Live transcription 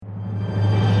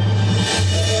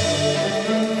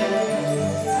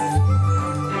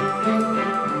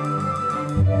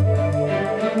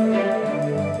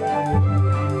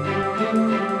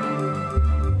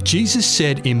Jesus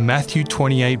said in Matthew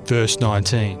 28 verse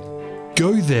 19,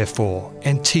 "Go therefore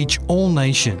and teach all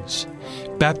nations,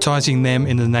 baptizing them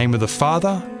in the name of the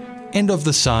Father, and of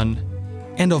the Son,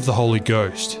 and of the Holy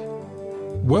Ghost."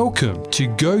 Welcome to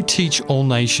Go Teach All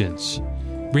Nations,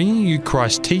 bringing you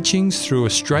Christ's teachings through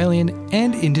Australian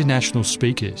and international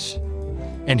speakers.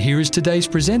 And here is today's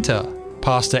presenter,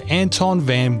 Pastor Anton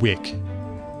Van Wyk.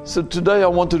 So today I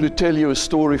wanted to tell you a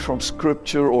story from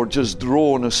Scripture, or just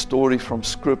draw on a story from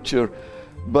Scripture.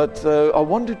 But I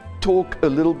want to talk a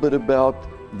little bit about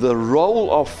the role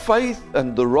of faith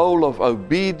and the role of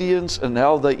obedience and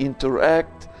how they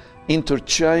interact,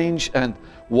 interchange, and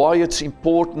why it's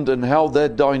important and how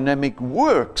that dynamic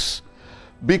works.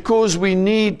 Because we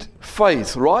need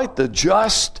faith, right? The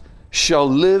just shall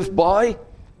live by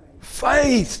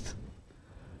faith.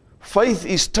 Faith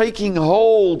is taking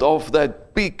hold of that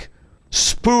big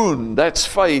spoon, that's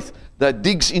faith, that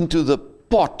digs into the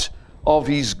pot of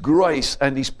His grace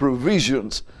and His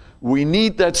provisions. We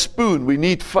need that spoon, we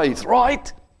need faith,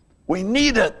 right? We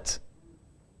need it.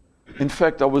 In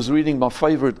fact, I was reading my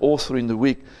favorite author in the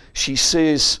week. She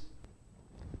says,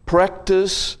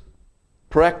 practice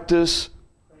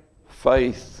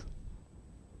faith.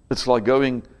 It's like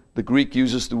going, the Greek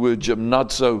uses the word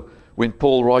gymnazo when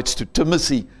Paul writes to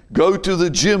Timothy, go to the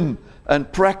gym and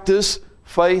practice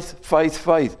faith.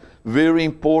 Very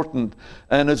important.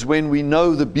 And it's when we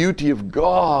know the beauty of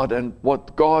God and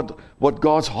what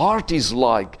God's heart is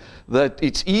like, that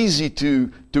it's easy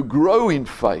to grow in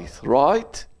faith,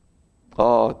 right?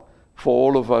 For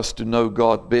all of us to know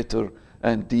God better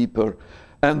and deeper.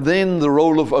 And then the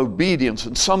role of obedience.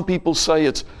 And some people say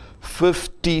it's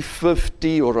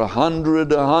 50-50 or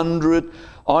 100-100.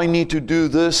 I need to do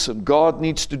this and God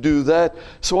needs to do that.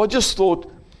 So I just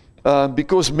thought,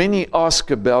 because many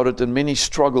ask about it and many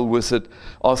struggle with it,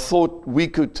 I thought we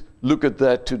could look at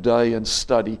that today and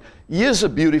study. Here's a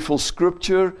beautiful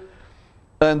scripture,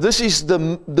 and this is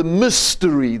the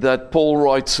mystery that Paul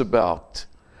writes about.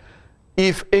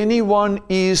 If anyone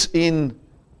is in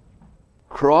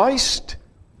Christ,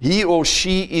 he or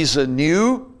she is a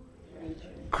new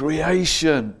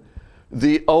creation.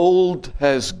 The old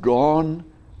has gone,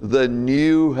 the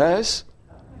new has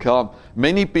come.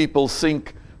 Many people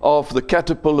think of the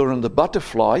caterpillar and the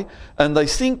butterfly, and they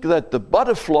think that the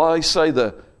butterfly, say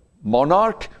the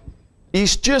monarch,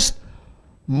 is just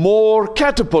more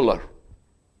caterpillar.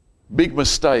 Big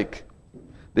mistake.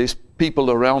 There's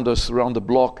people around us, around the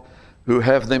block, who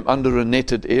have them under a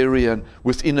netted area, and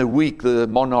within a week the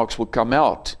monarchs will come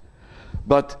out.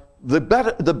 But the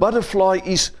butterfly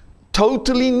is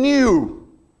totally new.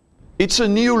 It's a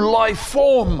new life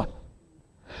form.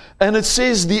 And it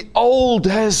says the old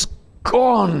has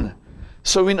gone.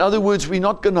 So in other words, we're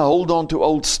not going to hold on to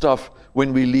old stuff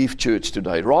when we leave church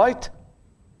today, right?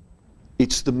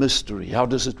 It's the mystery. How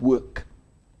does it work?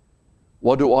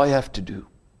 What do I have to do?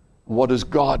 What does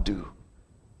God do?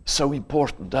 So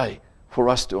important, for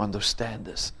us to understand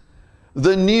this.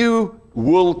 The new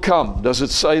will come. Does it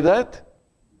say that?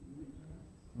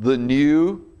 The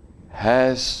new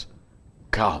has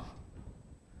come.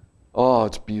 Oh,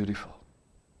 it's beautiful.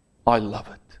 I love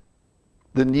it.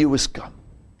 The new has come.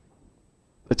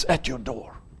 It's at your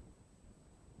door.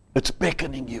 It's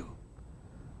beckoning you.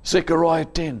 Zechariah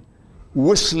 10,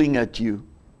 whistling at you,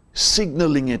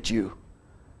 signaling at you.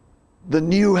 The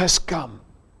new has come.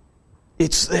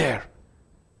 It's there.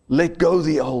 Let go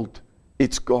the old.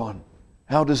 It's gone.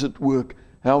 How does it work?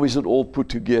 How is it all put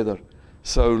together?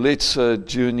 So let's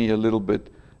journey a little bit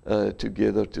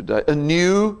together today. A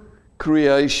new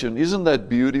creation. Isn't that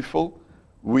beautiful?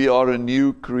 We are a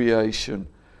new creation.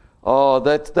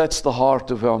 That's the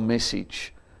heart of our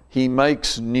message. He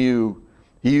makes new.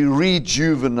 He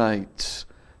rejuvenates.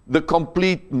 The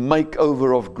complete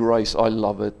makeover of grace. I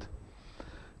love it.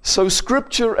 So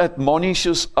Scripture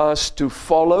admonishes us to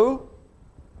follow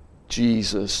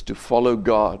Jesus, to follow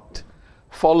God.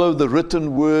 Follow the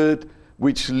written word,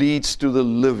 which leads to the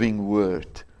living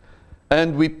word.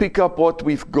 And we pick up what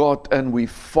we've got and we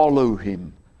follow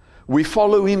Him. We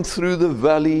follow Him through the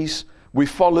valleys. We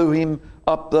follow Him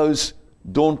up those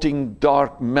daunting,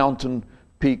 dark mountain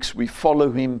peaks. We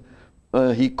follow Him.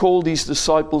 He called His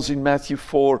disciples in Matthew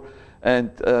 4,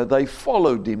 and they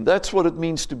followed Him. That's what it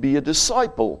means to be a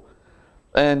disciple.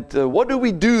 And what do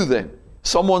we do then?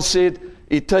 Someone said,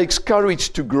 it takes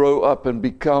courage to grow up and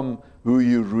become who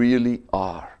you really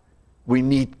are. We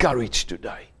need courage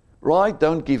today, right?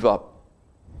 Don't give up.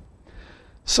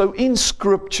 So in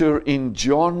Scripture, in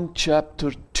John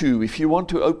chapter 2, if you want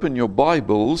to open your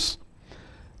Bibles,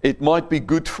 it might be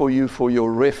good for you for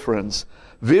your reference.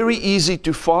 Very easy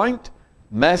to find.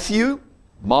 Matthew,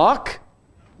 Mark,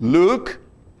 Luke,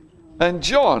 and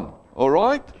John. All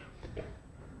right?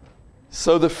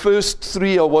 So the first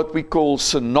three are what we call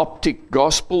synoptic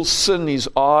gospels. Syn is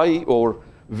eye or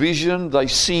vision. They're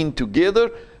seen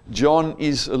together. John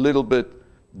is a little bit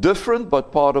different,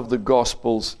 but part of the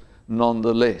gospels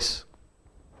nonetheless.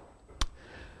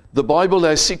 The Bible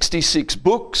has 66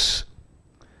 books,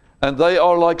 and they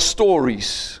are like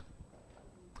stories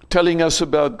telling us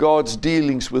about God's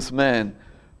dealings with man,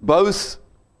 both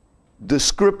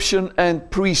description and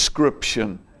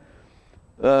prescription.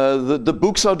 The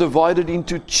books are divided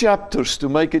into chapters to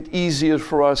make it easier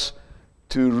for us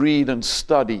to read and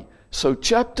study. So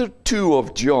chapter 2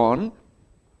 of John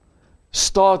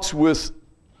starts with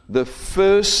the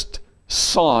first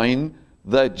sign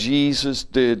that Jesus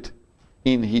did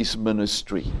in his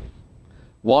ministry.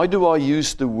 Why do I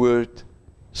use the word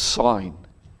sign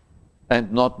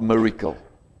and not miracle?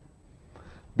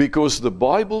 Because the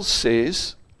Bible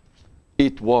says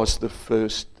it was the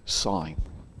first sign.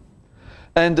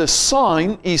 And a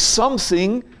sign is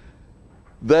something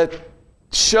that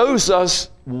shows us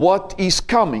what is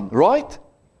coming, right?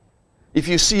 If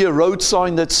you see a road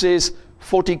sign that says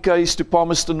 40 k's to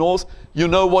Palmerston North, you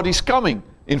know what is coming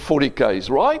in 40 k's,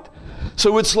 right?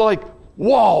 So it's like,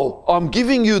 wow, I'm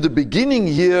giving you the beginning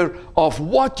here of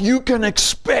what you can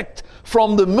expect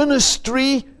from the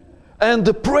ministry and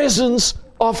the presence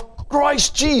of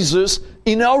Christ Jesus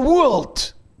in our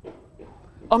world.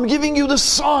 I'm giving you the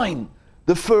sign.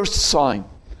 The first sign.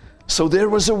 So there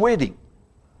was a wedding.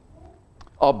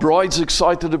 Are brides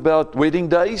excited about wedding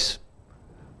days?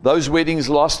 Those weddings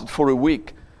lasted for a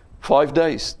week, 5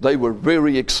 days. They were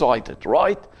very excited,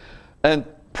 right? And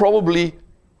probably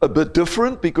a bit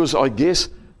different because I guess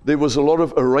there was a lot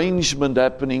of arrangement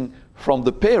happening from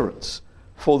the parents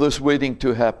for this wedding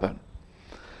to happen.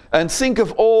 And think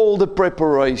of all the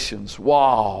preparations.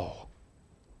 Wow.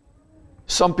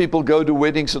 Some people go to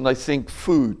weddings and they think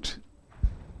food.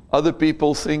 Other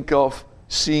people think of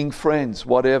seeing friends,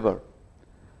 whatever.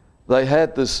 They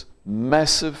had this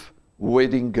massive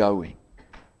wedding going.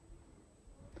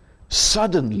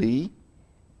 Suddenly,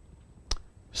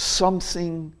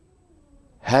 something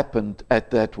happened at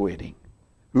that wedding.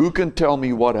 Who can tell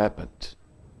me what happened?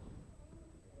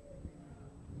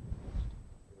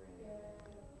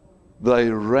 They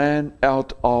ran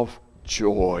out of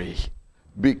joy.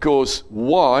 Because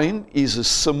wine is a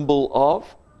symbol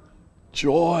of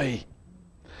joy.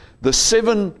 The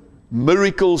 7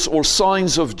 miracles or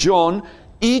signs of John,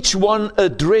 each one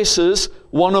addresses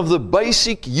one of the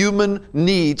basic human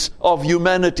needs of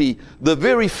humanity. The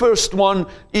very first one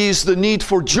is the need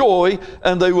for joy,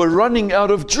 and they were running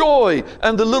out of joy.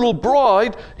 And the little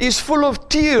bride is full of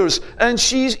tears, and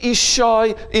she is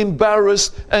shy,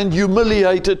 embarrassed, and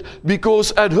humiliated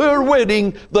because at her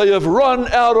wedding they have run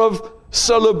out of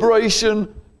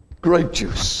celebration grape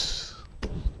juice.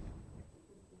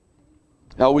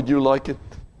 How would you like it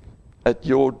at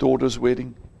your daughter's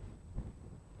wedding?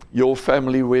 Your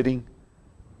family wedding?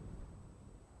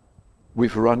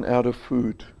 We've run out of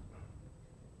food.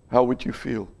 How would you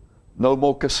feel? No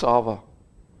more cassava.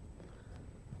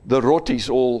 The roti's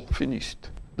all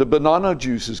finished. The banana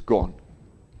juice is gone.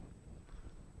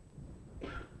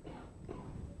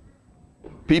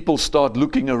 People start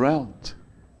looking around.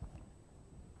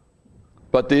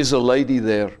 But there's a lady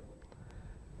there.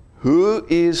 Who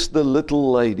is the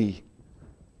little lady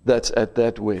that's at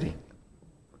that wedding?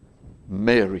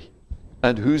 Mary.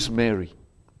 And who's Mary?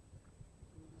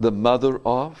 The mother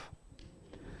of?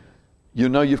 You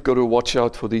know you've got to watch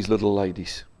out for these little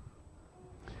ladies.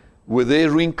 With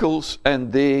their wrinkles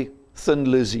and their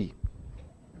thin Lizzie.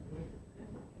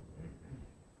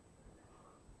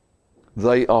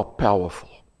 They are powerful.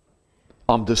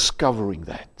 I'm discovering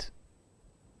that.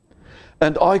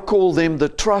 And I call them the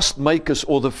trust makers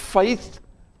or the faith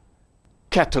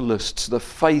catalysts, the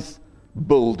faith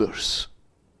builders.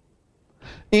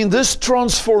 In this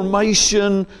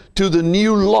transformation to the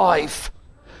new life,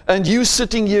 and you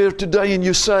sitting here today and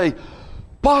you say,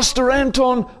 Pastor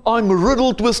Anton, I'm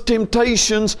riddled with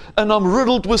temptations and I'm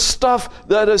riddled with stuff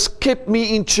that has kept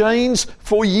me in chains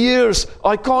for years.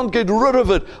 I can't get rid of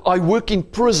it. I work in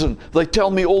prison. They tell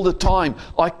me all the time,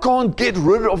 I can't get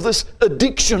rid of this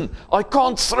addiction. I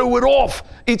can't throw it off.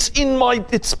 It's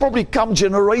probably come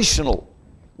generational.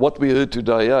 What we heard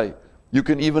today, eh? You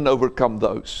can even overcome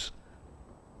those.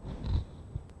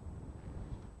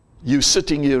 You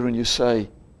sitting here and you say,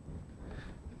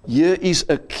 here is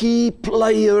a key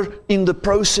player in the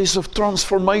process of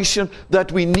transformation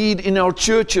that we need in our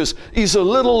churches. Is a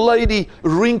little lady,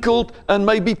 wrinkled and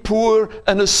maybe poor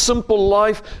and a simple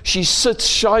life. She sits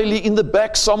shyly in the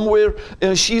back somewhere.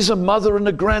 She's a mother and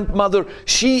a grandmother.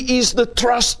 She is the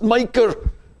trust maker.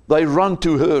 They run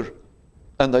to her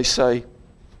and they say,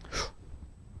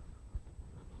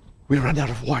 we run out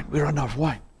of wine, we run out of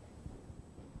wine.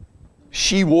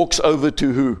 She walks over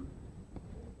to who?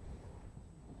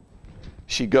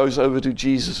 She goes over to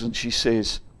Jesus and she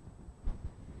says,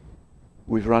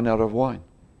 we've run out of wine.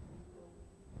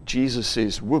 Jesus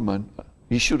says, woman,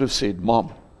 he should have said,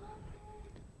 Mom.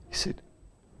 He said,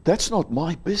 that's not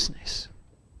my business.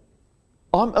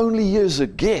 I'm only here as a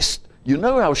guest. You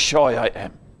know how shy I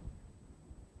am.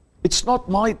 It's not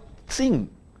my thing.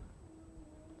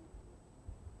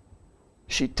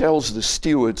 She tells the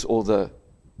stewards or the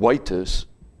waiters,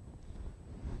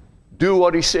 do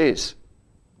what he says.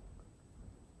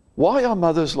 Why are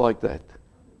mothers like that?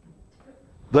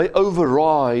 They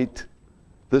override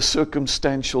the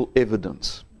circumstantial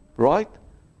evidence, right?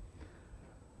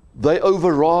 They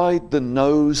override the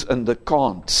no's and the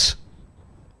can'ts.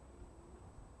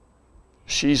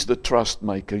 She's the trust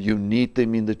maker. You need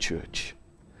them in the church.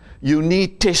 You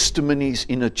need testimonies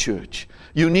in a church.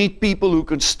 You need people who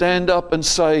can stand up and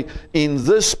say, in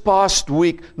this past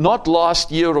week, not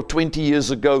last year or 20 years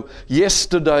ago,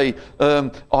 yesterday,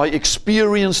 I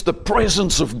experienced the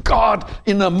presence of God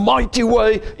in a mighty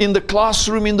way in the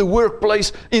classroom, in the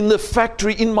workplace, in the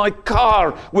factory, in my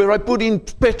car, where I put in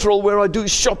petrol, where I do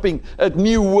shopping at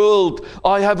New World.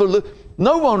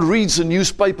 No one reads a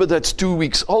newspaper that's 2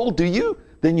 weeks old, do you?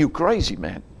 Then you're crazy,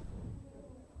 man.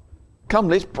 Come,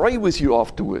 let's pray with you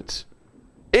afterwards.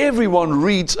 Everyone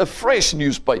reads a fresh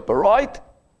newspaper, right?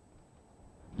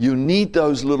 You need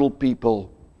those little people,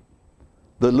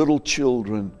 the little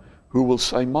children who will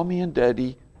say, Mommy and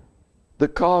Daddy, the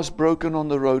car's broken on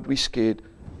the road, we're scared.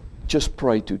 Just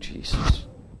pray to Jesus.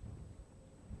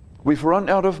 We've run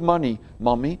out of money,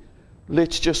 Mommy.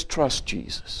 Let's just trust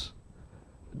Jesus.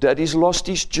 Daddy's lost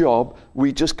his job.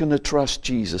 We're just going to trust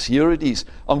Jesus. Here it is.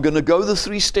 I'm going to go the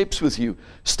 3 steps with you.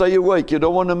 Stay awake. You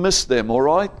don't want to miss them, all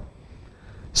right?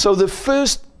 So the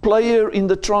first player in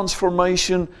the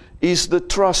transformation is the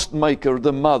trust maker,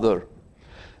 the mother.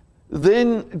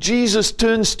 Then Jesus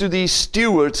turns to these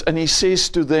stewards and he says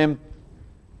to them,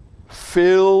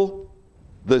 fill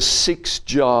the 6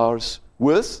 jars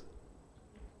with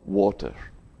water.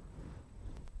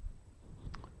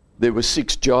 There were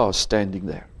 6 jars standing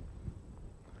there,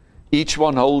 each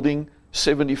one holding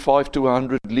 75 to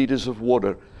 100 liters of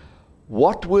water.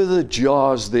 What were the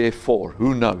jars there for?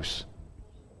 Who knows?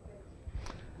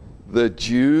 The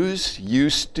Jews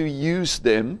used to use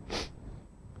them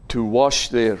to wash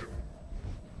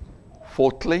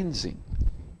for cleansing.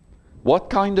 What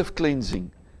kind of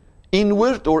cleansing?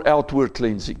 Inward or outward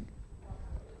cleansing?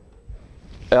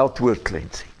 Outward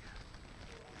cleansing.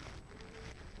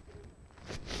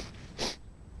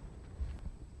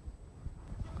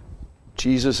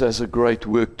 Jesus has a great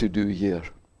work to do here.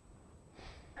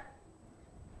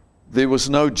 There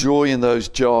was no joy in those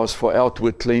jars for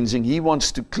outward cleansing. He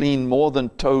wants to clean more than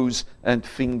toes and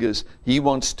fingers. He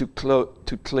wants to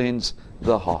cleanse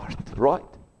the heart, right?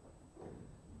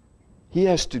 He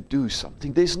has to do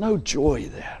something. There's no joy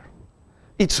there.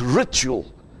 It's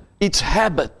ritual. It's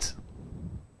habit.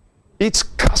 It's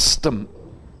custom.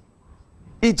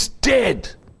 It's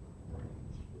dead.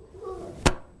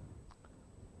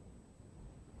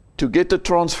 To get the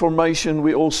transformation,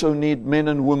 we also need men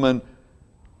and women,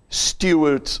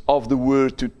 stewards of the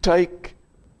Word, to take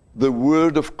the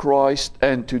Word of Christ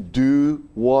and to do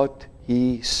what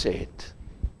He said.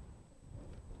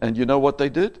 And you know what they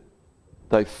did?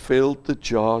 They filled the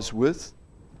jars with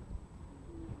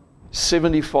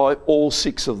 75, all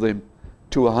 6 of them,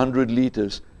 to 100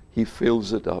 liters. He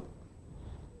fills it up.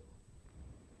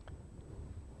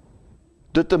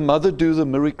 Did the mother do the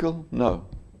miracle? No.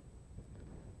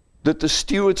 Did the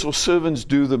stewards or servants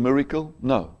do the miracle?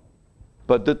 No.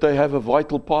 But did they have a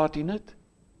vital part in it?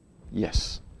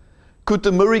 Yes. Could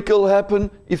the miracle happen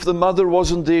if the mother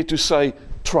wasn't there to say,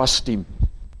 trust Him?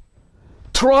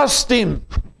 Trust Him.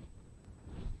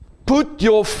 Put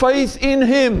your faith in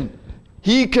Him.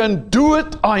 He can do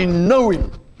it. I know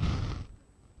Him.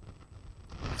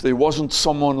 If there wasn't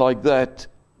someone like that,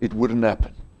 it wouldn't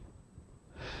happen.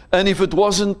 And if it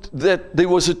wasn't that there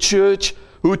was a church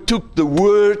who took the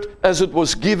word as it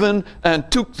was given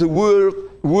and took the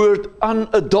word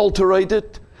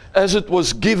unadulterated as it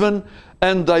was given,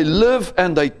 and they live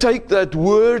and they take that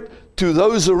word to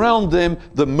those around them,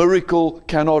 the miracle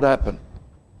cannot happen.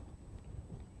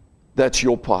 That's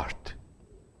your part.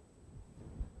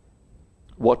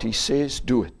 What He says,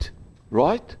 do it.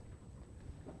 Right?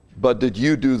 But did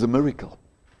you do the miracle?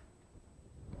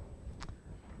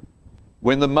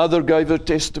 When the mother gave her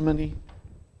testimony,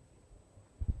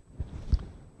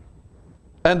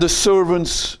 and the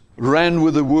servants ran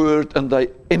with the word and they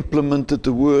implemented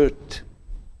the word.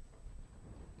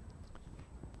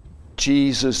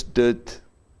 Jesus did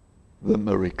the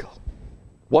miracle.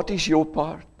 What is your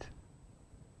part?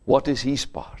 What is his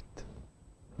part?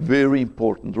 Very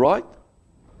important, right?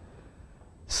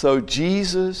 So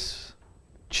Jesus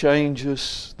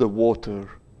changes the water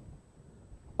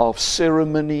of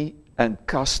ceremony and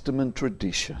custom and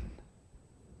tradition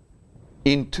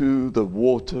into the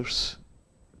waters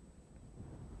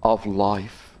of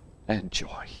life and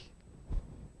joy.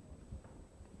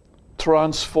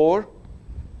 Transform.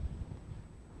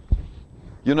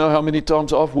 You know how many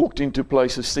times I've walked into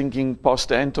places thinking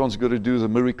Pastor Anton's going to do the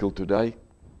miracle today.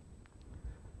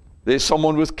 There's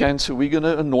someone with cancer, we're going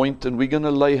to anoint and we're going to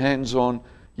lay hands on.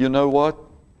 You know what?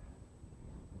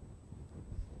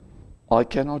 I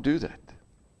cannot do that.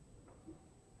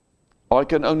 I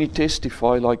can only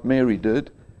testify like Mary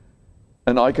did,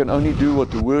 and I can only do what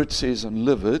the Word says and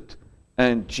live it,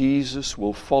 and Jesus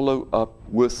will follow up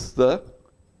with the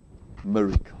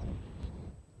miracle.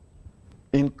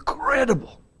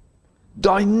 Incredible,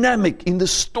 dynamic in the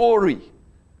story.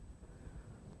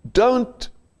 Don't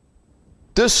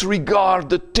disregard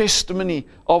the testimony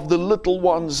of the little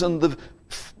ones and the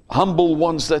humble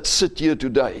ones that sit here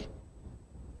today.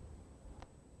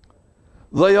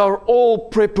 They are all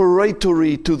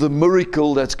preparatory to the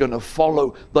miracle that's going to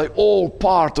follow. They're all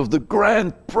part of the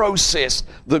grand process,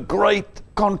 the great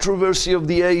controversy of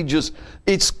the ages.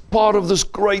 It's part of this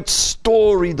great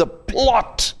story, the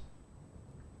plot.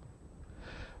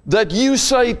 That you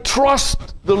say,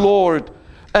 trust the Lord,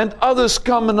 and others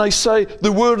come and they say,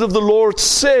 the word of the Lord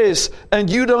says, and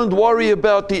you don't worry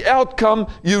about the outcome,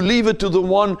 you leave it to the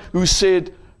one who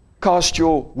said, cast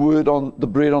your word on the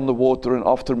bread on the water, and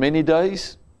after many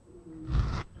days,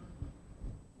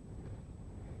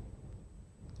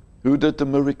 who did the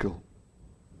miracle?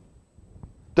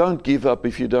 Don't give up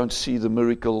if you don't see the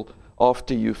miracle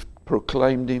after you've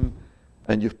proclaimed him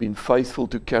and you've been faithful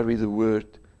to carry the word.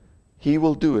 He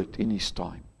will do it in his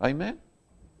time. Amen?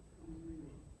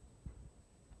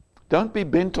 Don't be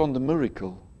bent on the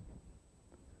miracle.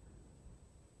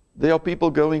 There are people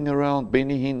going around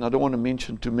Benny Hinn, I don't want to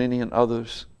mention too many, and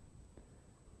others.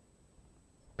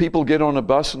 People get on a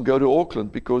bus and go to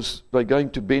Auckland because they're going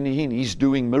to Benny Hinn. He's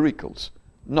doing miracles.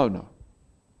 No.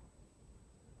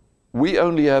 We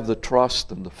only have the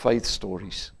trust and the faith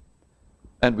stories.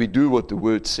 And we do what the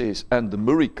Word says. And the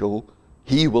miracle,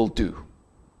 he will do.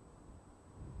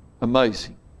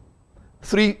 Amazing.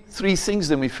 Three things,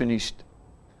 then we finished.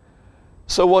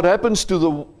 So what happens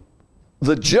to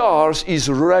the jars is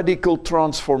radical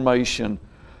transformation.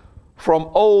 From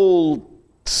old,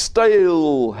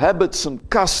 stale habits and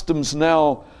customs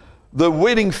now, the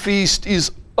wedding feast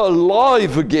is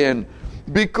alive again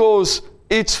because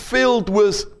it's filled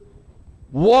with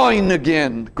wine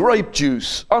again, grape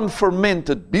juice,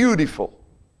 unfermented, beautiful.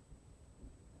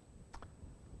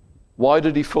 Why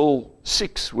did he fill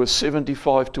 6 with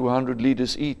 75 to 100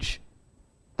 liters each?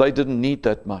 They didn't need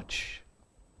that much.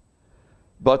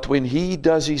 But when he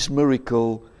does his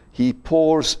miracle, he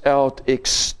pours out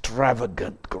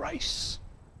extravagant grace.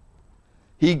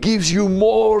 He gives you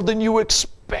more than you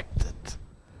expected.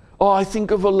 Oh, I think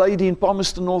of a lady in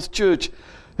Palmerston North Church.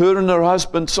 Her and her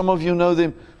husband, some of you know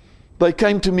them. They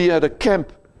came to me at a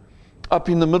camp up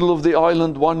in the middle of the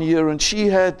island one year, and she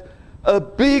had a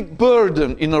big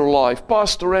burden in her life.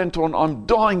 Pastor Anton, I'm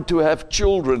dying to have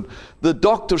children. The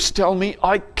doctors tell me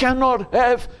I cannot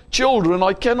have children.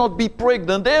 I cannot be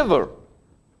pregnant ever.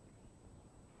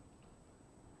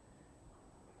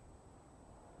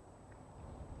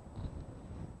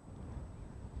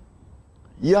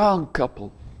 Young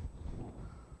couple.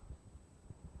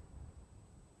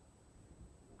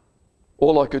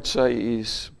 All I could say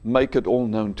is make it all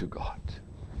known to God.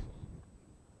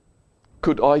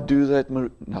 Could I do that?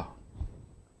 No.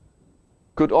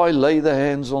 Could I lay the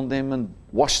hands on them and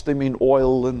wash them in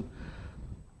oil? And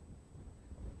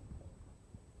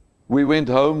we went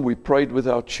home, we prayed with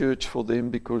our church for them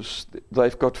because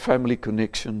they've got family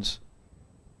connections.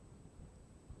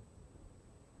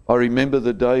 I remember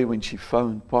the day when she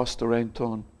phoned, Pastor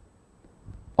Anton,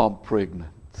 I'm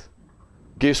pregnant.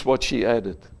 Guess what she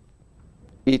added?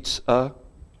 It's a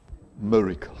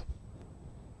miracle.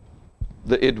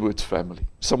 The Edwards family.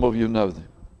 Some of you know them.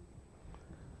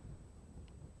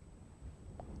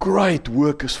 Great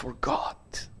workers for God.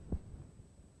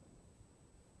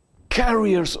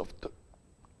 Carriers of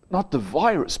not the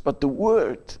virus, but the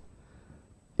word.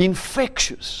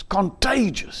 Infectious,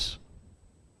 contagious.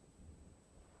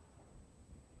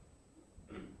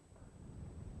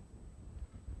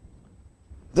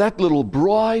 That little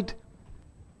bride,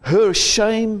 her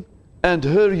shame and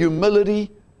her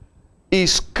humility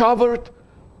is covered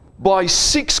by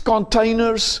 6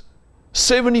 containers,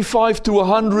 75 to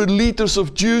 100 liters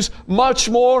of juice, much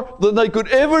more than they could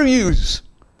ever use.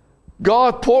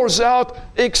 God pours out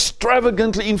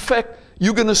extravagantly. In fact,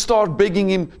 you're going to start begging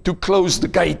Him to close the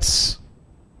gates.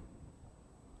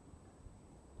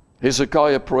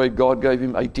 Hezekiah prayed, God gave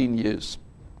him 18 years.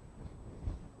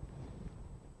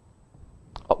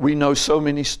 We know so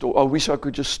many stories. I wish I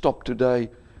could just stop today,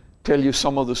 tell you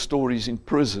some of the stories in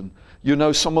prison. You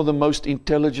know, some of the most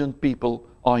intelligent people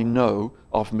I know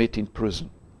I've met in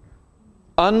prison.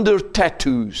 Under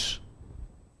tattoos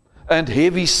and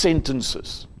heavy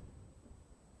sentences.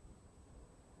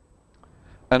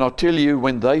 And I'll tell you,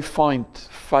 when they find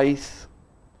faith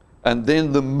and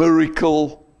then the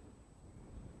miracle.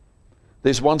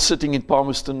 There's one sitting in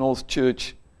Palmerston North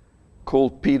Church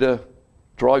called Peter,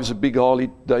 drives a big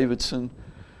Harley Davidson.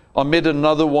 I met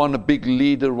another one, a big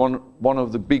leader, one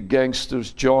of the big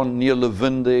gangsters, John, near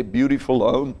Levin there, beautiful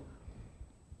home.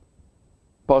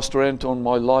 Pastor Anton,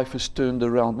 my life has turned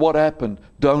around. What happened?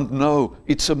 Don't know.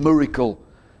 It's a miracle.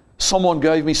 Someone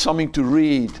gave me something to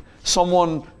read.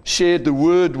 Someone shared the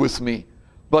word with me.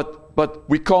 But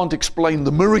we can't explain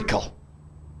the miracle.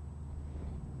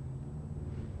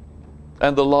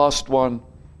 And the last one,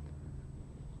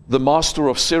 the master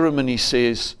of ceremony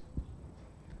says,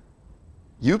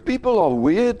 you people are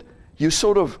weird. You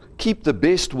sort of keep the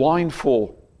best wine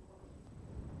for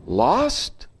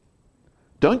last.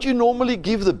 Don't you normally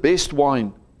give the best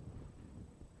wine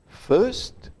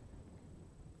first?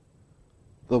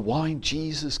 The wine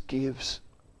Jesus gives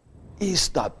is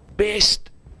the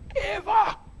best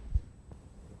ever.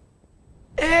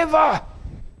 Ever.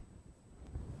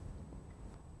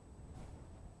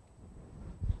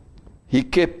 He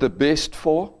kept the best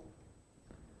for.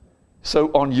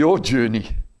 So on your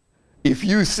journey, if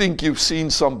you think you've seen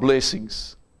some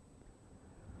blessings,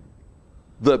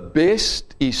 the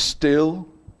best is still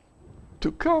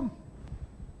to come.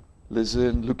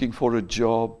 Listen, looking for a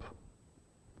job.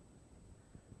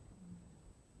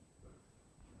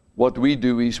 What we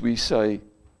do is we say,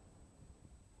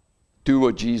 do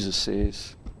what Jesus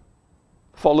says.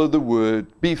 Follow the word.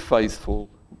 Be faithful.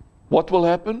 What will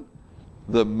happen?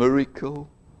 The miracle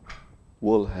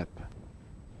will happen.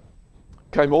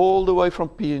 Came all the way from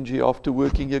PNG after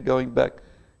working here, going back,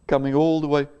 coming all the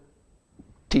way.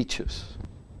 Teachers.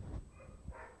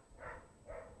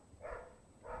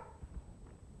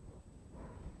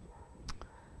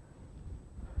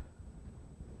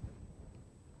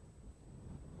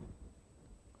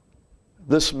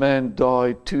 This man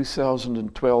died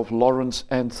 2012, Lawrence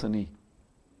Anthony.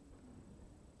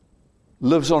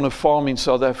 Lives on a farm in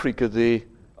South Africa there,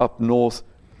 up north.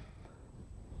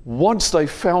 Once they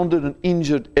found an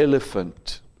injured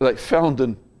elephant. They found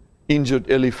an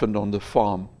injured elephant on the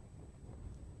farm.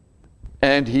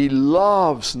 And he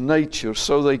loves nature,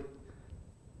 so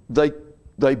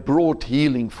they brought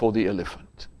healing for the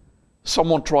elephant.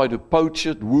 Someone tried to poach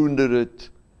it, wounded it,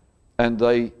 and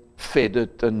they fed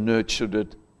it and nurtured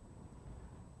it.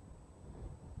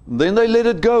 Then they let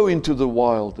it go into the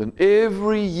wild, and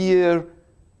every year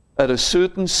at a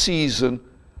certain season,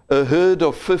 a herd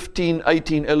of 15,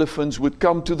 18 elephants would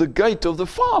come to the gate of the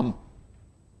farm.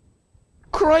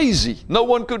 Crazy. No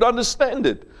one could understand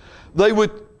it. They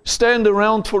would stand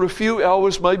around for a few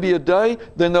hours, maybe a day,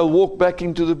 then they'll walk back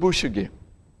into the bush again.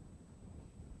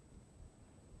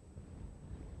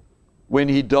 When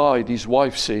he died, his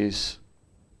wife says,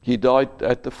 he died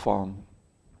at the farm.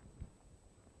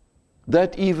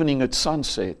 That evening at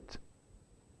sunset,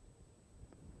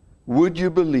 would you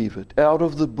believe it, out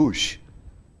of the bush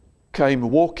came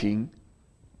walking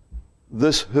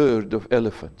this herd of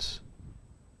elephants.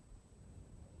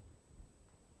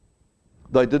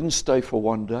 They didn't stay for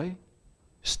one day,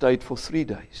 stayed for 3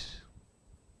 days.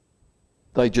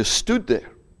 They just stood there.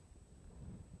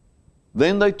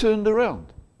 Then they turned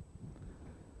around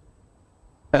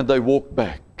and they walked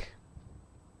back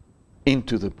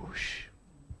into the bush.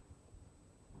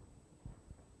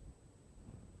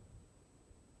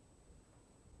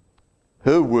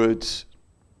 Her words,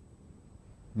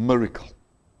 miracle.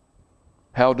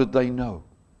 How did they know?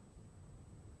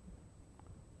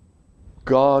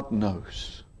 God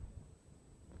knows.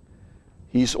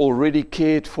 He's already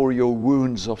cared for your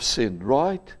wounds of sin,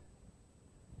 right?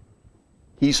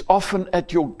 He's often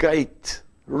at your gate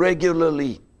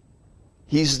regularly.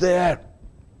 He's there.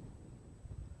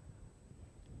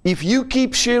 If you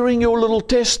keep sharing your little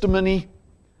testimony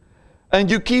and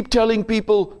you keep telling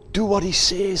people, do what He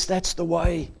says, that's the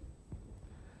way.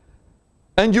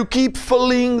 And you keep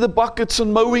filling the buckets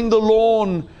and mowing the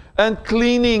lawn and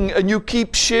cleaning, and you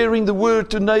keep sharing the word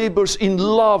to neighbors in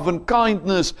love and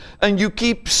kindness, and you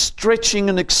keep stretching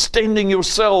and extending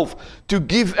yourself to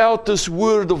give out this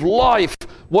word of life,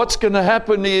 what's going to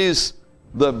happen is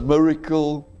the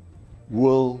miracle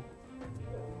will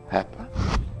happen.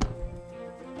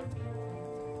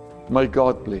 May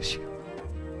God bless you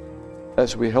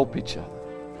as we help each other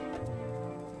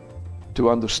to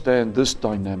understand this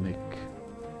dynamic.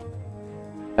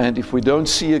 And if we don't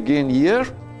see again here,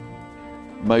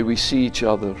 may we see each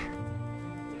other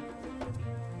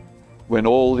when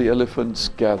all the elephants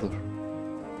gather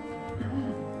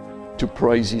to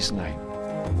praise His name.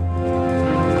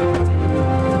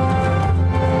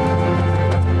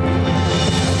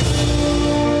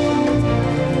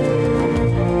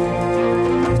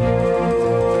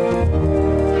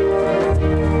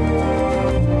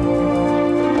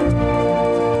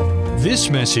 This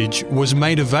message was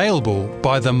made available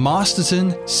by the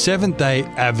Masterton Seventh-day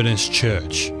Adventist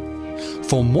Church.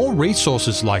 For more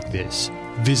resources like this,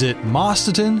 visit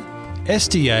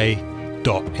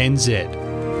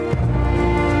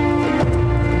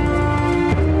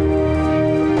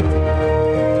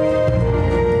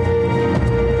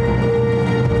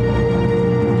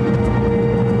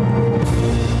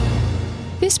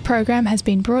This program has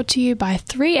been brought to you by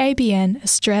 3ABN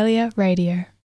Australia Radio.